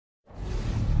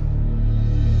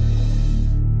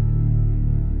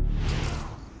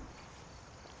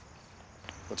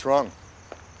What's wrong?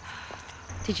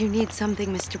 Did you need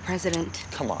something, Mr. President?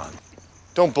 Come on.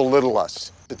 Don't belittle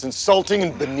us. It's insulting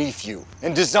and beneath you,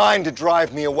 and designed to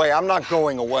drive me away. I'm not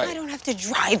going away. I don't have to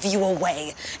drive you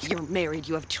away. You're married,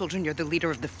 you have children, you're the leader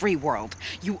of the free world.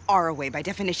 You are away. By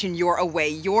definition, you're away.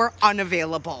 You're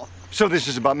unavailable. So this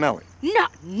is about Melly?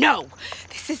 No.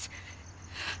 This is...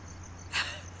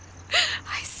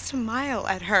 I smile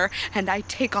at her, and I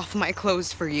take off my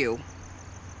clothes for you.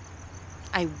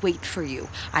 I wait for you.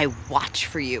 I watch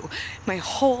for you. My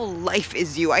whole life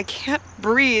is you. I can't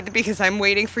breathe because I'm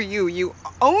waiting for you. You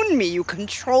own me. You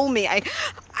control me.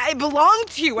 I belong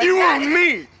to you. You own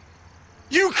me!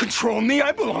 You control me.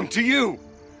 I belong to you.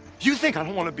 You think I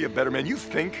don't want to be a better man? You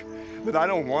think that I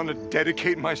don't want to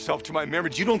dedicate myself to my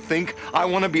marriage? You don't think I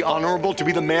want to be honorable, to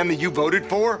be the man that you voted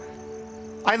for?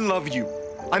 I love you.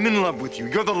 I'm in love with you.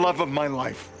 You're the love of my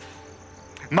life.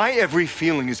 My every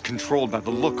feeling is controlled by the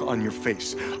look on your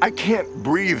face. I can't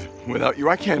breathe without you.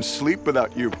 I can't sleep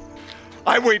without you.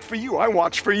 I wait for you. I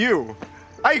watch for you.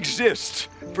 I exist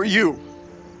for you.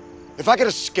 If I could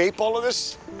escape all of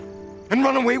this and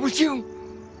run away with you,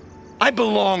 I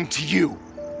belong to you.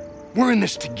 We're in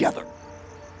this together.